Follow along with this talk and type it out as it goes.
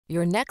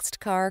Your next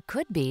car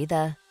could be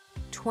the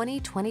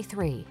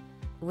 2023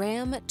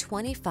 Ram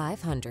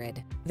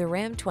 2500. The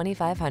Ram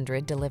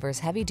 2500 delivers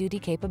heavy-duty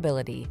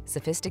capability,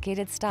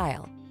 sophisticated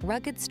style,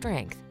 rugged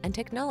strength, and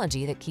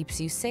technology that keeps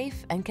you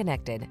safe and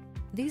connected.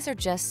 These are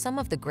just some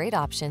of the great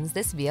options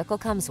this vehicle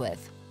comes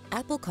with: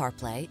 Apple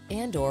CarPlay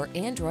and/or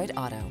Android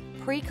Auto,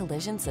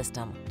 pre-collision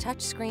system,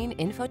 touchscreen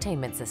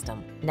infotainment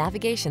system,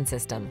 navigation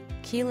system,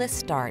 keyless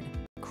start,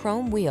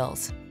 chrome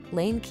wheels,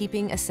 lane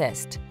keeping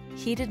assist,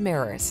 heated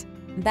mirrors,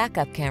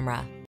 backup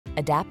camera,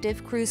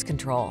 adaptive cruise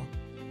control.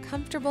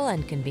 Comfortable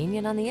and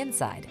convenient on the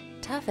inside,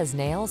 tough as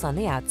nails on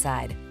the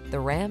outside. The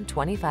Ram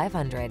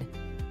 2500.